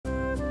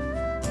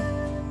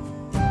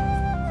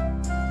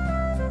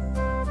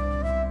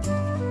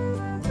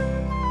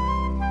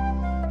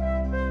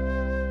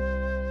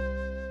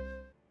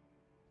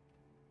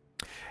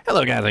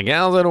Hello, guys and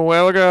gals, and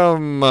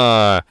welcome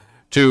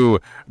to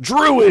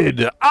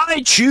Druid.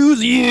 I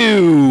choose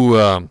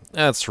you.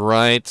 That's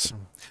right.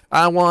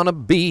 I want to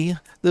be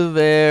the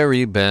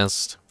very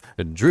best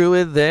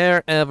Druid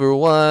there ever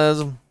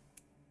was.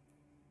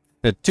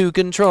 To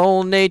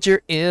control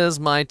nature is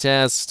my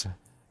test.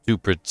 To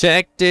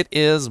protect it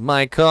is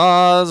my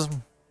cause.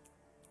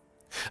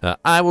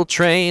 I will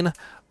train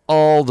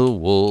all the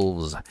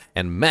wolves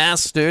and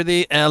master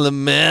the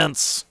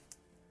elements.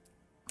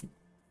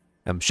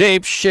 I'm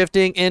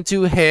shape-shifting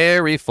into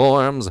hairy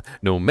forms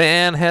no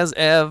man has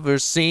ever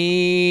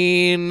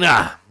seen.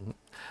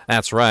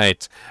 That's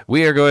right.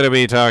 We are going to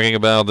be talking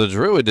about the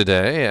Druid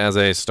today as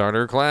a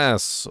starter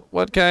class.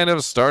 What kind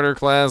of starter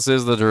class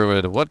is the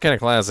Druid? What kind of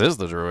class is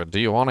the Druid?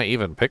 Do you want to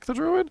even pick the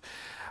Druid?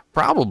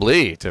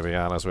 Probably, to be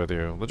honest with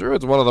you. The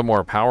Druid's one of the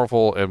more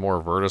powerful and more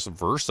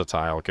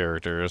versatile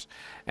characters.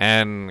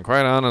 And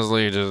quite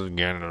honestly, just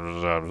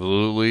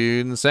absolutely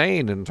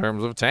insane in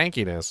terms of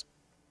tankiness.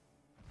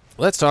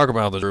 Let's talk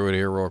about the Druid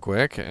here real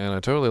quick, and I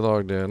totally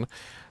logged in.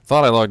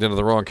 Thought I logged into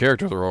the wrong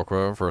character real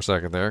quick for a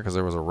second there, because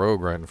there was a rogue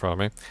right in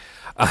front of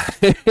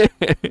me.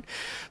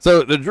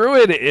 So the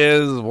Druid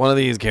is one of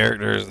these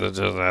characters that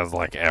just has,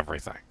 like,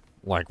 everything.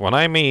 Like, when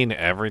I mean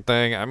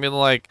everything, I mean,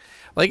 like,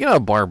 you know,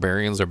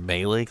 barbarians are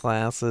melee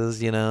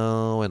classes, you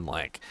know, and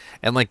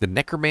the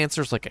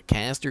necromancer's like a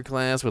caster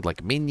class with,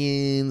 like,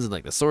 minions, and,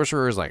 like, the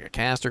sorcerer is, like, a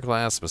caster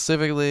class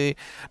specifically.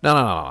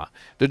 No.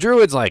 The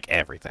Druid's, like,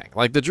 everything.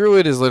 Like, the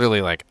Druid is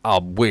literally, like, a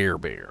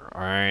werebear,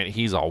 alright?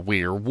 He's a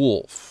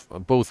werewolf.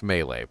 Both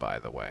melee, by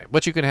the way.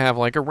 But you can have,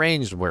 like, a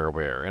ranged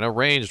werebear and a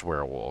ranged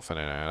werewolf, and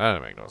that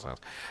doesn't make no sense.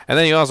 And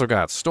then you also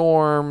got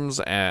storms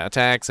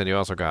attacks, and you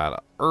also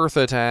got earth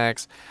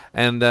attacks,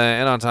 and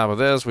on top of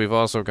this, we've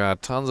also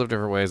got tons of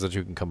different ways that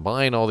you can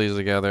combine all these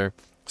together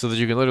so that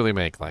you can literally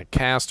make, like,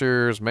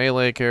 casters,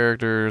 melee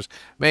characters,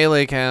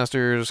 melee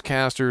casters,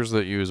 casters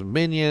that use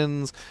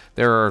minions.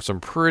 There are some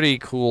pretty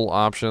cool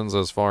options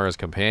as far as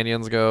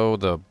companions go.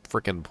 The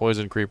freaking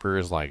poison creeper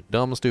is, like,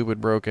 dumb,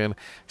 stupid, broken,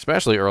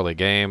 especially early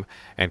game.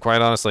 And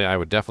quite honestly, I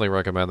would definitely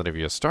recommend that if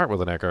you start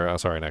with a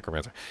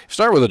necromancer,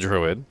 start with a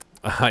druid.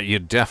 You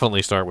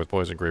definitely start with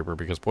Poison Creeper,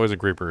 because Poison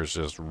Creeper is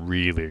just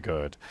really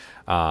good.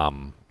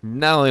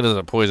 Not only does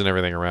it poison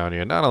everything around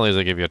you, not only does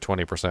it give you a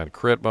 20%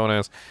 crit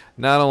bonus,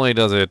 not only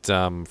does it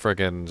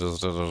frickin'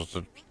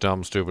 just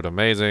dumb, stupid,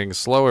 amazing,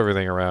 slow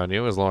everything around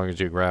you as long as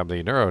you grab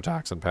the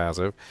neurotoxin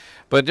passive,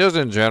 but just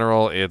in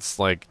general, it's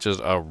like just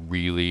a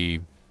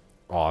really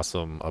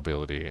awesome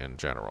ability in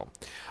general.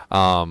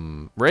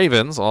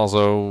 Ravens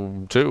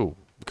also, too,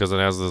 because it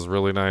has this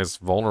really nice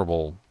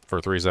vulnerable for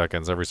 3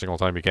 seconds every single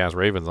time you cast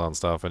Ravens on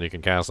stuff, and you can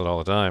cast it all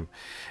the time.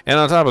 And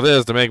on top of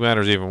this, to make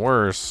matters even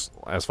worse,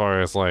 as far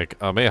as, like,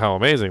 how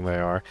amazing they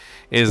are,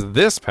 is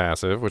this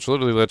passive, which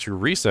literally lets you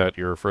reset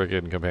your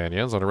friggin'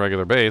 companions on a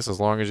regular base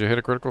as long as you hit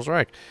a critical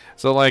strike.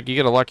 So, like, you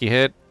get a lucky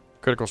hit,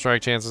 critical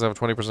strike chances have a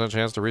 20%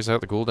 chance to reset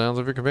the cooldowns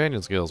of your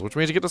companion skills, which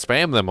means you get to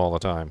spam them all the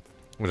time,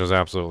 which is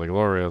absolutely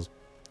glorious.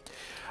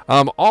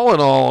 All in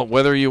all,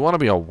 whether you want to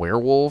be a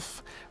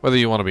werewolf, whether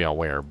you want to be a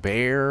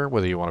werebear,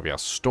 whether you want to be a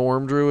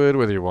storm druid,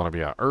 whether you want to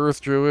be a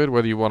earth druid,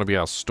 whether you want to be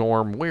a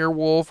storm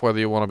werewolf, whether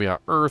you want to be a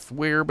earth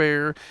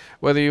werebear,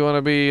 whether you want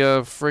to be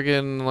a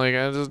friggin', like,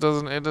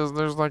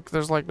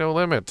 there's like no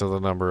limit to the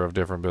number of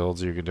different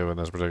builds you can do in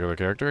this particular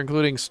character,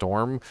 including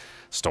stormlight,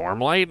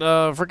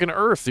 friggin'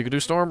 earth. You can do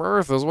storm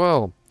earth as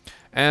well.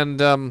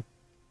 And,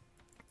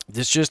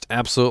 it's just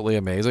absolutely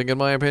amazing, in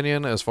my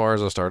opinion, as far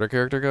as a starter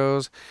character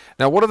goes.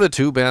 Now, what are the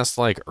two best,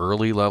 like,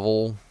 early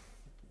level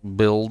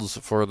builds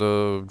for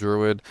the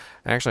Druid?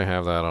 I actually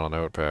have that on a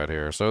notepad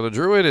here. So the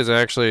Druid is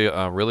actually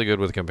really good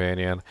with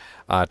Companion.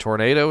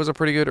 Tornado is a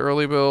pretty good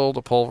early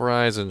build.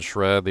 Pulverize and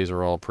Shred, these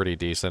are all pretty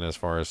decent as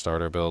far as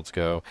starter builds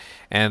go.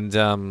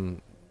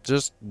 And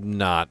just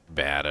not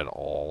bad at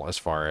all as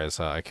far as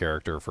a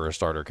character for a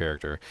starter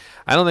character.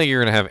 I don't think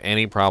you're going to have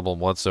any problem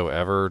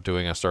whatsoever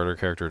doing a starter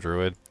character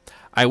Druid.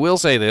 I will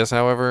say this,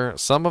 however,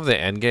 some of the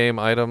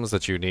endgame items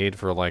that you need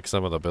for, like,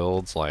 some of the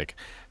builds, like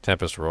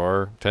Tempest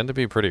Roar, tend to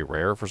be pretty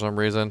rare for some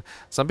reason.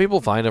 Some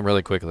people find them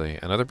really quickly,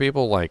 and other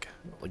people, like,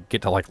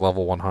 get to, like,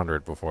 level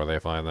 100 before they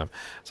find them.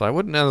 So I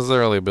wouldn't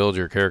necessarily build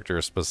your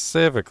character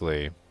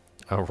specifically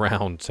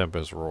around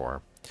Tempest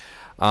Roar.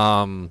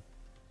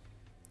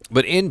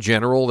 But in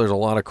general, there's a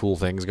lot of cool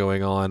things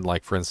going on.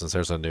 Like, for instance,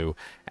 there's a new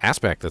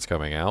aspect that's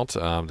coming out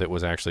that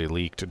was actually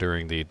leaked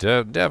during the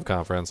dev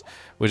conference,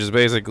 which is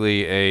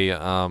basically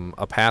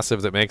a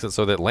passive that makes it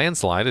so that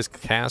Landslide is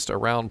cast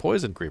around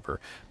Poison Creeper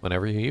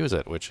whenever you use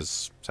it, which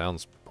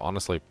sounds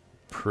honestly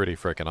pretty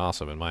freaking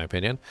awesome in my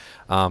opinion.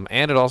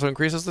 And it also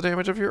increases the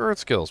damage of your Earth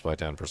skills by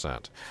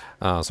 10%.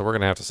 So we're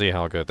going to have to see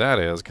how good that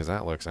is, because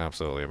that looks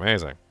absolutely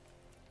amazing.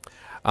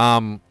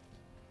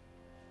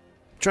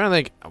 Trying to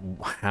think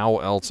how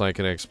else I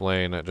can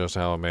explain just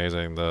how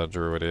amazing the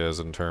Druid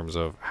is in terms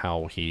of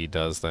how he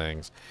does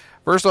things.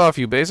 First off,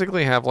 you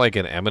basically have, like,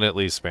 an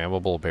eminently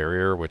spammable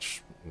barrier,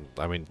 which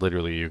I mean,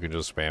 literally, you can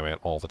just spam it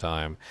all the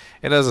time.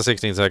 It has a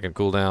 16-second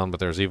cooldown, but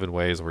there's even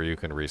ways where you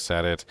can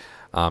reset it.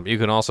 You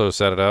can also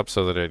set it up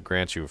so that it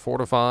grants you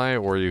Fortify,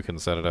 or you can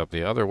set it up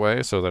the other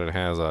way so that it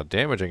has a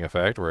damaging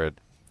effect where it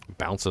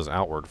bounces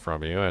outward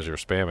from you as you're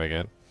spamming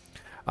it.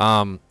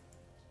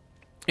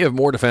 You have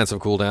more defensive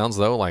cooldowns,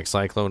 though, like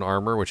Cyclone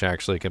Armor, which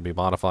actually can be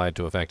modified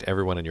to affect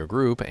everyone in your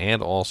group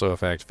and also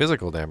affect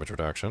physical damage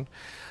reduction.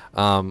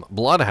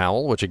 Blood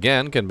Howl, which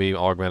again can be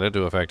augmented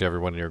to affect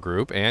everyone in your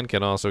group and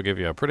can also give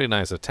you a pretty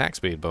nice attack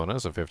speed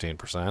bonus of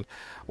 15%,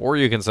 or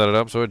you can set it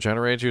up so it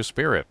generates you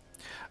Spirit.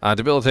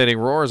 Debilitating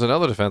Roar is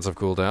another defensive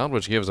cooldown,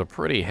 which gives a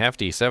pretty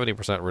hefty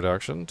 70%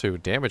 reduction to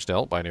damage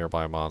dealt by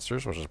nearby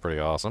monsters, which is pretty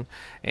awesome,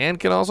 and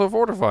can also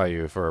fortify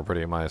you for a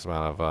pretty nice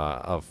amount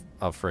of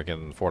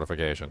freaking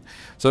fortification.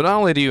 So not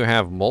only do you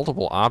have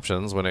multiple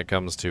options when it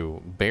comes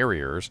to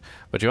barriers,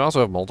 but you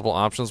also have multiple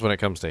options when it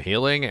comes to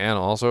healing and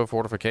also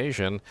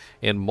fortification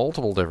in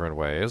multiple different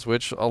ways,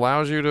 which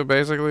allows you to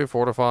basically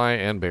fortify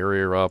and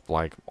barrier up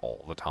like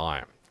all the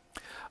time.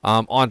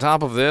 On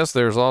top of this,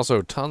 there's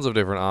also tons of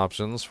different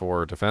options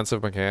for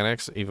defensive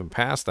mechanics, even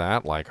past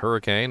that, like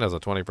Hurricane has a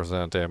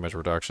 20% damage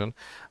reduction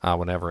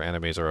whenever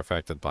enemies are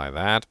affected by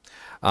that.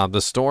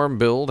 The Storm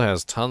build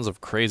has tons of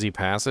crazy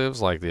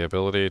passives, like the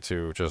ability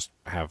to just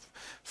have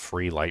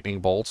free lightning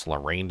bolts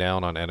rain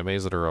down on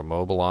enemies that are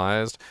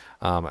immobilized,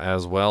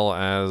 as well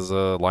as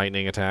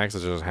lightning attacks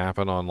that just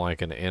happen on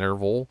like an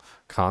interval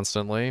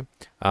constantly,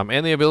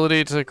 and the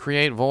ability to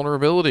create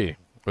vulnerability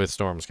with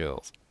Storm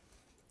skills.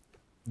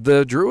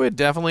 The Druid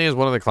definitely is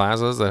one of the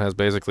classes that has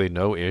basically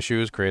no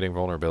issues creating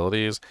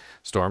vulnerabilities.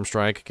 Storm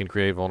Strike can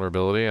create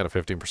vulnerability at a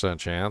 15%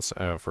 chance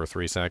for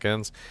 3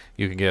 seconds.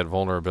 You can get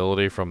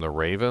vulnerability from the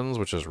Ravens,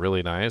 which is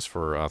really nice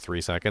for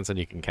 3 seconds, and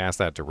you can cast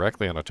that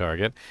directly on a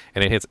target,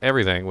 and it hits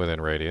everything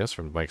within radius,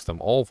 and makes them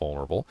all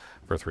vulnerable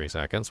for 3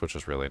 seconds, which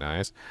is really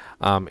nice.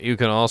 You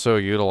can also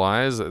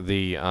utilize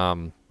the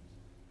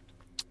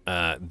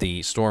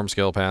Storm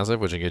skill passive,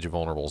 which can get you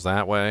vulnerables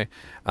that way.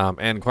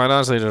 And quite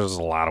honestly, there's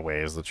a lot of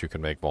ways that you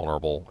can make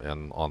vulnerable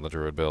on the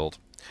Druid build.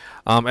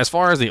 As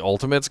far as the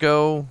ultimates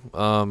go,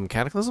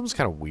 Cataclysm is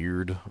kind of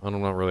weird.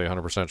 I'm not really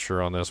 100%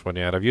 sure on this one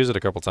yet. I've used it a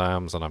couple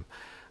times, and I'm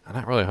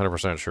not really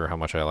 100% sure how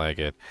much I like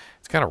it.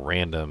 It's kind of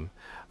random.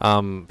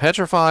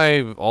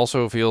 Petrify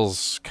also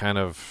feels kind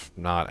of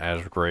not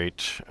as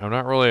great. I'm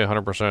not really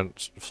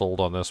 100%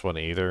 sold on this one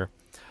either.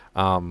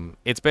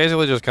 It's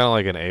basically just kind of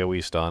like an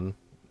AoE stun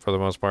for the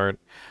most part.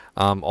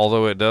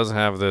 Although it does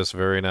have this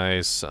very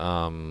nice,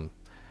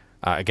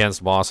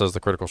 against bosses, the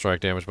critical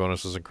strike damage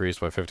bonus is increased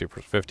by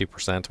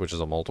 50%, which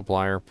is a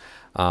multiplier,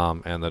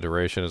 and the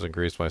duration is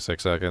increased by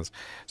 6 seconds.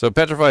 So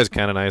Petrify is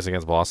kind of nice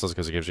against bosses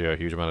because it gives you a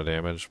huge amount of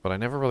damage, but I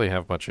never really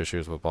have much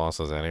issues with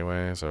bosses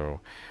anyway,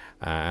 so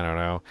I don't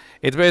know.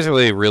 It's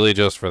basically really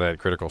just for that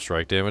critical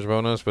strike damage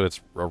bonus, but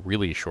it's a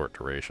really short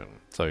duration,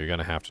 so you're going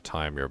to have to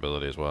time your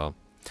ability as well.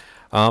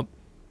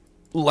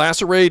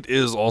 Lacerate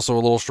is also a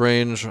little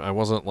strange. I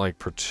wasn't like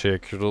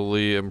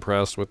particularly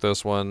impressed with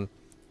this one,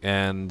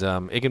 and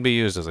it can be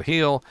used as a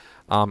heal,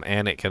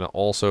 and it can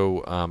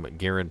also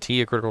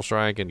guarantee a critical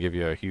strike and give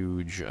you a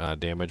huge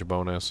damage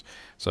bonus.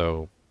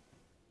 So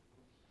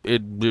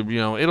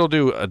it'll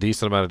do a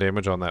decent amount of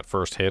damage on that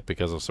first hit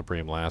because of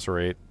Supreme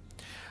Lacerate.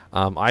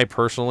 I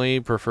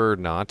personally prefer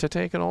not to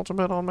take an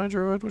ultimate on my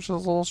Druid, which is a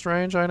little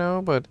strange, I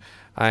know, but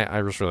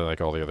I just really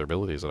like all the other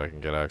abilities that I can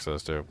get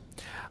access to.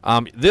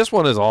 This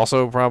one is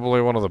also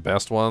probably one of the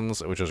best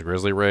ones, which is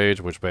Grizzly Rage,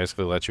 which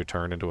basically lets you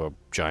turn into a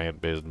giant,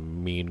 big,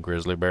 mean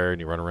grizzly bear,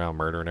 and you run around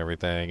murdering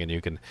everything, and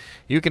you can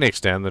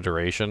extend the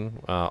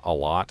duration a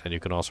lot, and you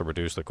can also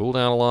reduce the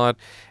cooldown a lot,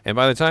 and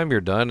by the time you're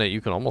done,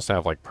 you can almost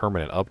have like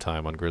permanent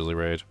uptime on Grizzly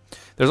Rage.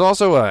 There's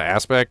also an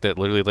aspect that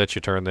literally lets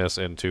you turn this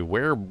into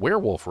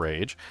Werewolf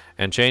Rage,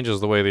 and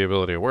changes the way the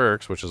ability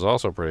works, which is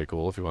also pretty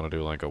cool if you want to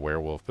do like a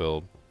werewolf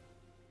build.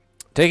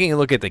 Taking a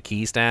look at the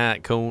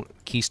keystone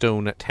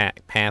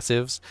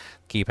passives,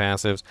 key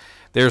passives,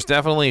 there's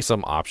definitely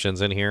some options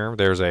in here.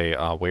 There's a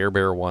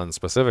Werebear one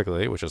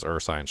specifically, which is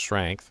Ursine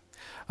Strength.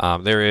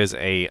 There is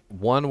a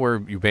one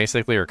where you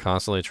basically are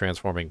constantly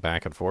transforming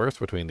back and forth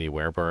between the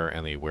Werebear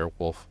and the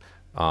Werewolf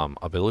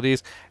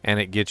abilities, and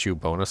it gets you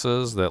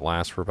bonuses that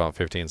last for about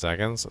 15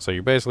 seconds. So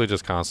you're basically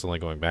just constantly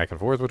going back and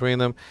forth between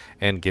them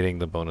and getting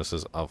the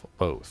bonuses of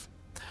both.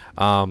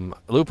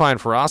 Lupine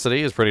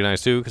Ferocity is pretty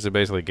nice too because it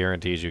basically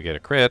guarantees you get a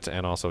crit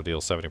and also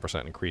deals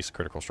 70% increased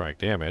critical strike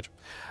damage.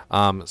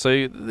 So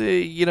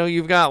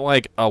you've got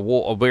like a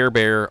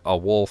Werebear, a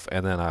wolf,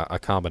 and then a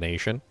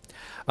combination.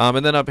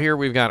 And then up here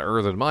we've got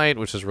Earthen Might,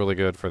 which is really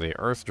good for the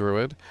Earth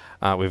Druid.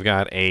 We've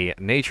got a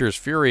Nature's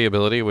Fury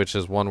ability, which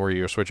is one where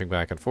you're switching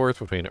back and forth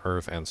between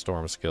Earth and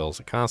Storm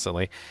skills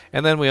constantly.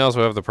 And then we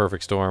also have the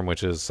Perfect Storm,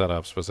 which is set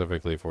up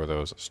specifically for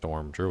those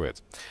Storm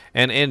Druids.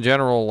 And in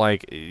general,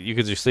 like you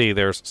can see,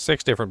 there's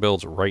 6 different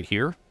builds right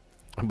here.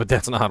 But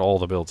that's not all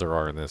the builds there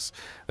are in this.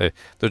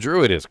 The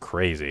druid is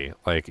crazy.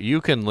 Like,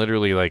 you can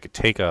literally like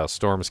take a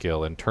storm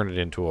skill and turn it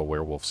into a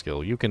werewolf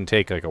skill. You can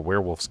take like a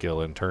werewolf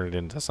skill and turn it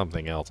into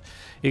something else.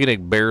 You can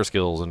take bear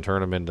skills and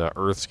turn them into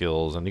earth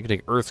skills, and you can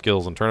take earth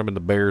skills and turn them into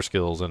bear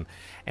skills,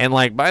 and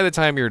like by the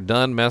time you're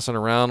done messing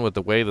around with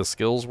the way the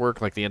skills work,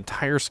 like the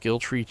entire skill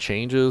tree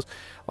changes,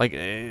 like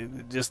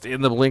just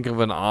in the blink of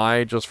an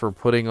eye, just for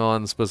putting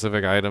on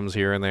specific items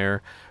here and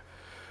there,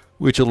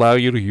 which allow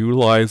you to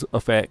utilize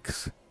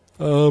effects.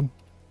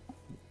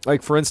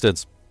 Like for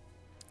instance,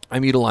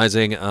 I'm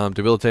utilizing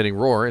Debilitating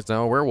Roar. It's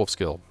now a werewolf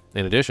skill.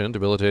 In addition,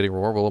 Debilitating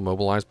Roar will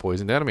immobilize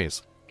poisoned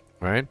enemies,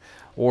 right?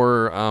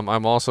 Or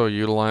I'm also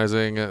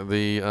utilizing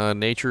the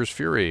Nature's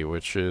Fury,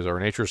 or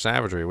Nature's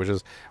Savagery, which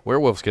is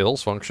werewolf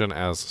skills function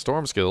as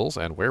storm skills,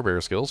 and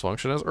werebear skills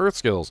function as earth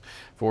skills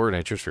for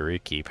Nature's Fury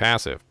key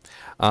passive.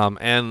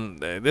 And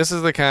this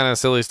is the kind of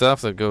silly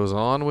stuff that goes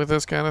on with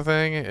this kind of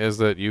thing, is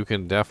that you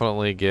can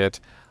definitely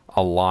get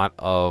a lot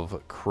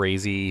of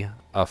crazy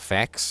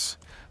effects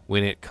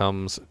when it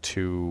comes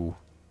to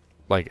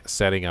like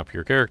setting up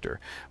your character.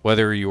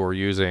 Whether you're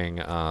using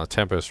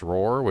Tempest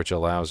Roar, which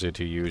allows you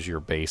to use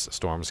your base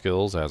storm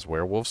skills as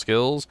werewolf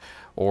skills,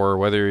 or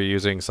whether you're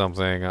using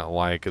something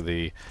like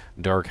the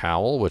Dark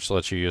Howl, which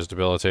lets you use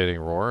Debilitating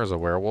Roar as a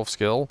werewolf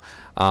skill.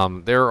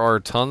 There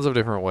are tons of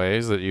different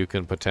ways that you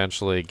can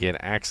potentially get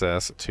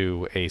access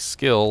to a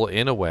skill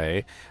in a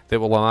way that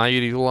will allow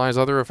you to utilize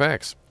other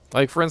effects.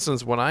 Like, for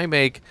instance, when I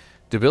make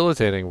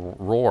Debilitating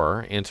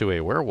Roar into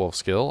a werewolf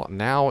skill,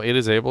 now it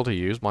is able to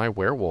use my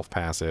werewolf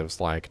passives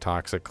like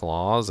Toxic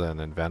Claws and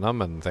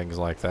Envenom and things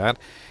like that,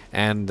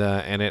 and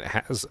it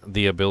has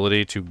the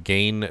ability to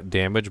gain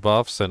damage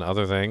buffs and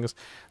other things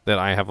that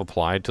I have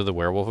applied to the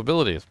werewolf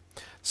abilities.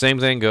 Same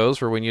thing goes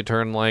for when you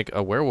turn like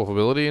a werewolf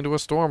ability into a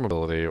storm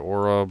ability,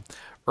 or a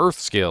earth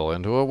skill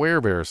into a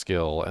werebear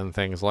skill, and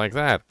things like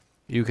that.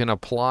 You can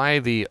apply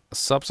the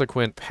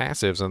subsequent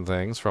passives and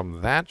things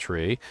from that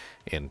tree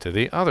into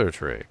the other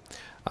tree.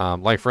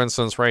 Like, for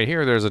instance, right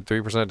here, there's a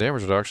 3%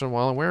 damage reduction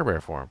while in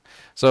werebear form.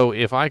 So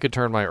if I could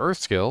turn my earth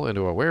skill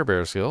into a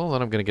werebear skill,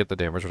 then I'm going to get the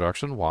damage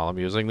reduction while I'm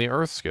using the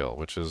earth skill,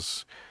 which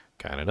is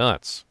kind of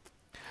nuts.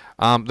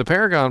 The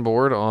Paragon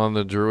board on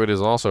the Druid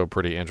is also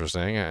pretty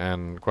interesting,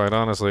 and quite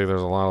honestly,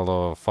 there's a lot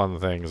of fun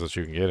things that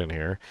you can get in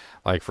here.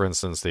 Like, for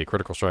instance, the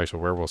critical strikes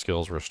with werewolf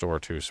skills restore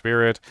 2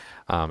 spirit.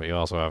 You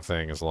also have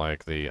things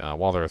like the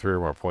while there are 3 or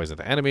more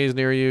poisoned enemies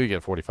near you, you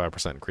get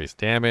 45% increased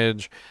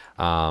damage.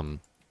 And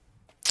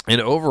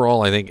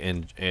overall, I think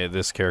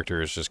this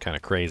character is just kind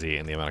of crazy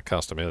in the amount of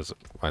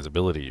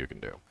customizability you can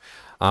do.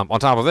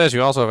 On top of this,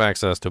 you also have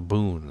access to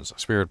boons,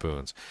 spirit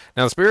boons.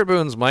 Now, the spirit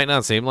boons might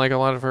not seem like a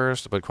lot at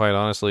first, but quite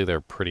honestly,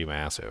 they're pretty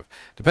massive.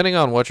 Depending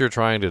on what you're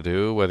trying to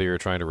do, whether you're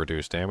trying to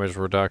reduce damage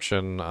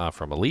reduction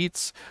from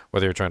elites,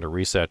 whether you're trying to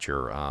reset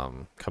your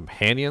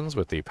companions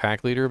with the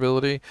pack leader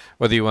ability,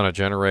 whether you want to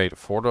generate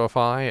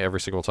fortify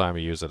every single time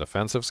you use a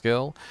defensive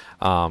skill,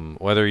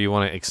 whether you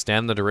want to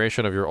extend the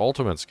duration of your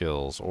ultimate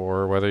skills,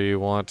 or whether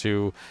you want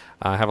to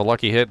have a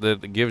lucky hit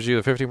that gives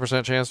you the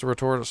 15% chance to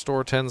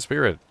restore 10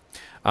 spirit.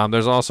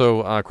 There's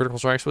also critical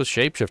strikes with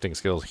shapeshifting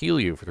skills, heal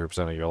you for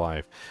 3% of your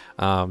life.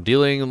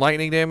 Dealing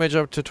lightning damage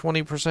up to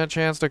 20%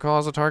 chance to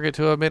cause a target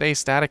to emit a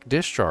static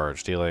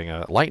discharge, dealing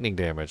lightning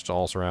damage to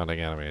all surrounding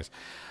enemies.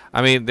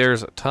 I mean,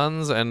 there's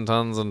tons and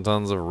tons and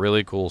tons of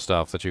really cool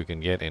stuff that you can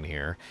get in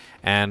here.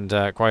 And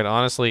quite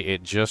honestly,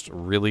 it just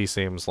really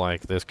seems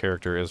like this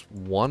character is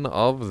one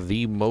of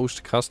the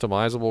most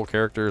customizable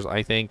characters,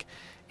 I think,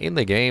 in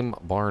the game,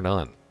 bar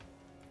none.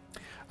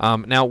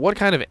 Now, what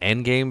kind of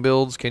endgame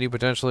builds can you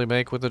potentially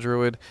make with the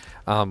Druid?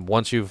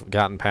 Once you've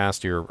gotten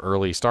past your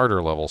early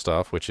starter level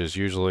stuff, which is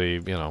usually,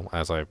 you know,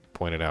 as I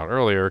pointed out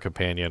earlier,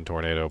 Companion,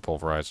 Tornado,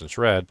 Pulverize, and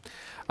Shred.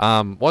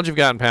 Once you've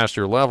gotten past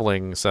your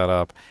leveling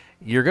setup,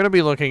 you're going to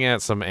be looking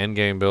at some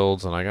endgame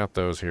builds, and I got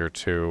those here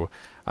too,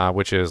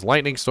 which is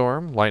Lightning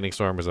Storm. Lightning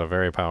Storm is a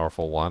very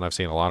powerful one. I've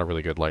seen a lot of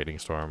really good Lightning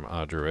Storm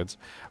Druids.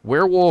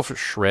 Werewolf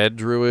Shred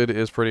Druid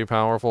is pretty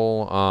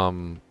powerful.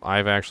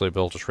 I've actually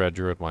built a Shred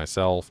Druid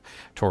myself.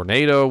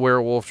 Tornado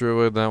Werewolf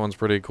Druid, that one's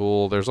pretty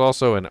cool. There's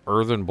also an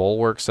Earthen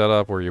Bulwark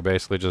setup where you're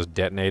basically just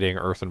detonating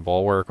Earthen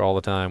Bulwark all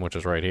the time, which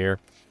is right here.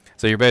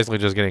 So you're basically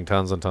just getting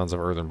tons and tons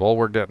of Earthen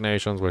Bulwark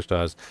detonations, which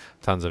does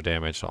tons of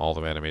damage to all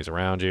the enemies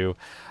around you.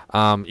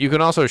 You can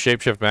also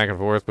shapeshift back and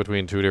forth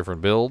between 2 different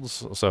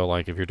builds. So,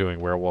 like, if you're doing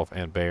Werewolf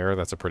and Bear,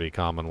 that's a pretty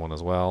common one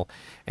as well.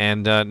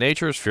 And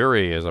Nature's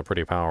Fury is a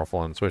pretty powerful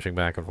one, switching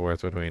back and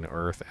forth between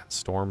Earth and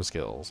Storm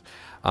skills.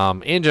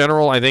 In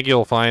general, I think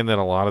you'll find that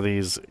a lot of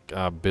these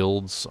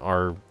builds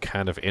are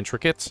kind of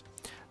intricate.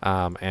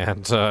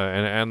 And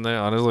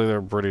honestly,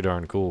 they're pretty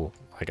darn cool.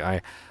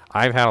 Like,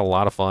 I've had a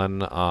lot of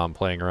fun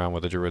playing around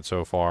with the Druid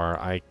so far.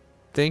 I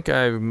think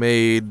I've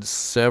made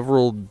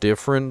several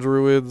different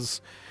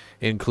Druids,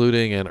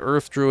 including an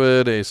Earth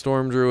Druid, a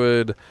Storm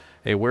Druid,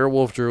 a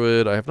Werewolf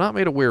Druid. I have not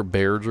made a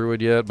Werebear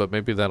Druid yet, but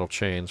maybe that'll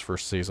change for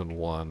Season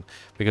 1.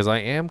 Because I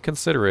am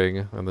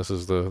considering, and this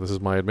is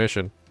my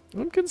admission,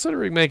 I'm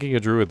considering making a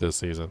druid this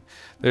season.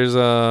 There's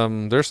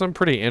some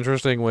pretty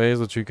interesting ways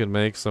that you can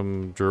make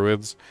some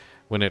druids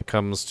when it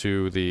comes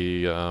to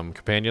the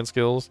companion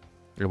skills,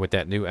 and with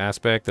that new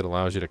aspect that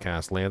allows you to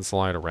cast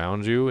landslide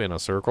around you in a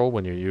circle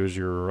when you use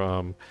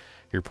your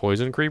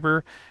poison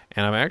creeper.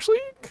 And I'm actually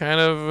kind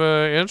of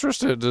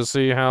interested to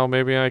see how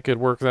maybe I could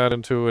work that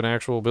into an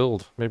actual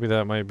build. Maybe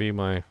that might be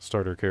my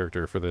starter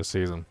character for this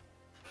season.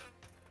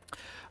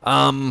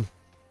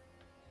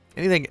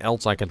 Anything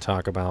else I can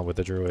talk about with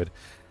the druid?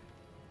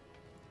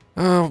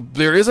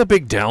 There is a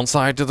big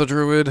downside to the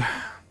druid,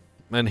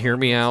 and hear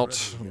me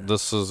out.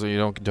 This is,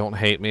 don't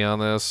hate me on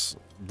this.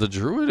 The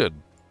druid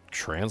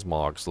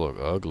transmogs look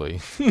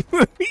ugly.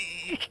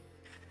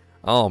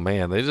 Oh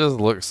man, they just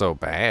look so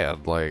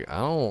bad. Like,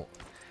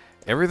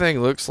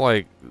 everything looks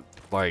like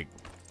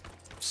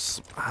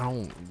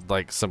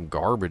some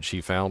garbage he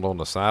found on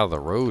the side of the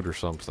road or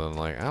something.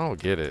 Like, I don't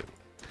get it.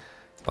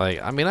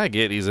 Like, I mean, I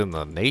get he's in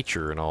the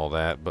nature and all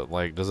that, but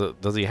like,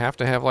 does he have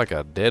to have like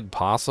a dead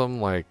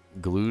possum like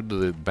glued to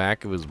the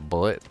back of his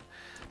butt?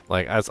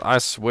 Like, I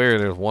swear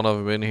there's one of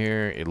them in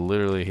here. It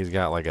literally, he's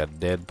got like a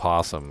dead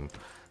possum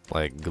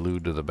like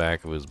glued to the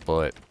back of his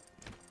butt.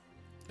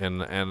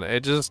 And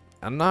it just,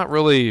 I'm not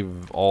really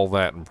all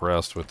that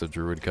impressed with the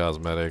druid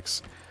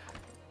cosmetics.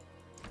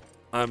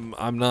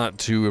 I'm not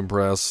too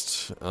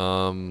impressed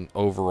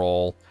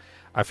overall.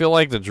 I feel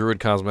like the druid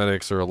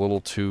cosmetics are a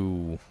little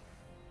too,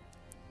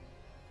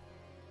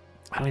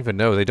 I don't even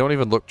know. They don't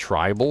even look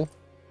tribal.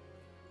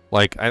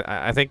 Like,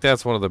 I think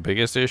that's one of the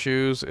biggest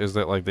issues, is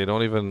that like they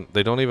don't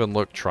even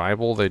look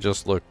tribal. They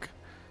just look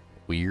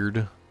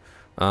weird.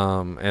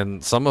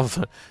 And some of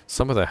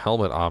the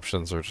helmet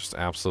options are just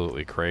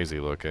absolutely crazy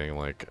looking.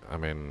 Like, I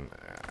mean,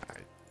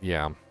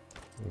 yeah.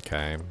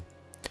 Okay.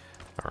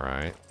 All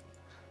right.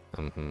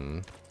 I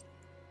mean,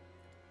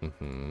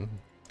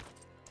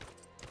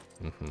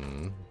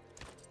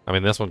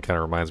 this one kind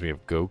of reminds me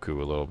of Goku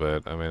a little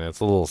bit. I mean, it's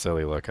a little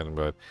silly looking,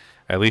 but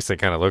at least it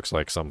kind of looks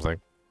like something.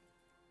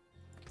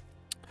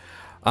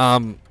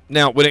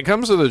 Now, when it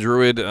comes to the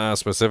druid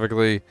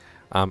specifically,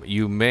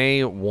 you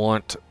may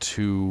want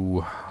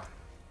to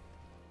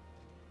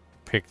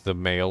pick the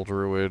male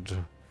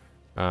druid.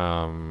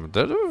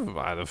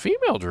 The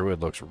female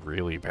druid looks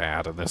really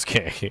bad in this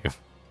game.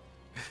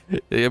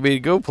 I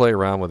mean, go play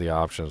around with the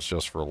options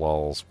just for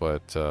lulz,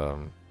 but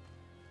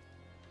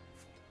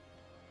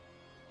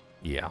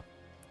yeah.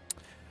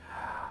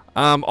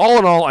 All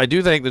in all, I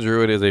do think the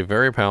druid is a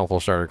very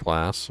powerful starter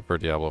class for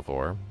Diablo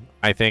 4.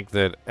 I think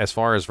that as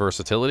far as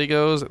versatility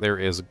goes, there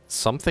is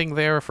something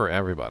there for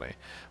everybody.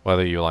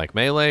 Whether you like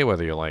melee,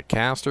 whether you like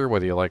caster,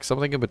 whether you like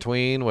something in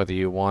between, whether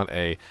you want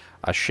a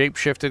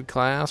shape-shifted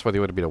class, whether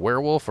you want to be a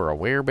werewolf or a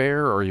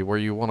werebear, or where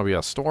you want to be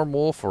a storm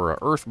wolf or a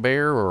earth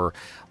bear, or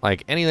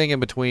like anything in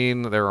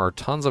between, there are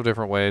tons of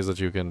different ways that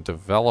you can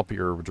develop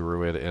your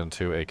druid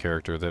into a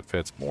character that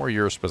fits more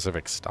your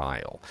specific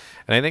style.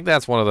 And I think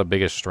that's one of the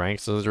biggest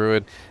strengths of the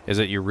druid, is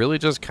that you really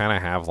just kind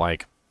of have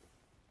like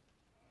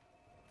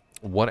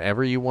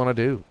whatever you want to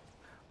do.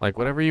 Like,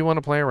 whatever you want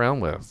to play around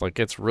with. Like,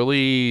 it's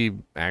really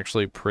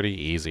actually pretty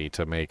easy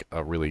to make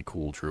a really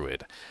cool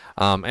druid.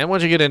 And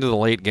once you get into the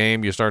late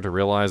game, you start to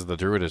realize the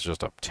druid is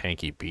just a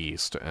tanky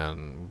beast.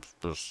 And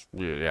just,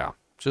 yeah,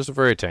 just a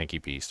very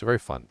tanky beast. A very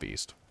fun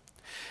beast.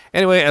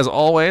 Anyway, as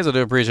always, I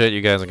do appreciate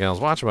you guys and gals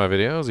watching my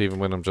videos, even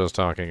when I'm just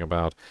talking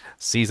about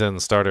season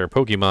starter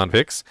Pokemon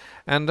picks.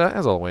 And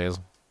as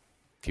always,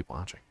 keep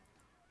watching.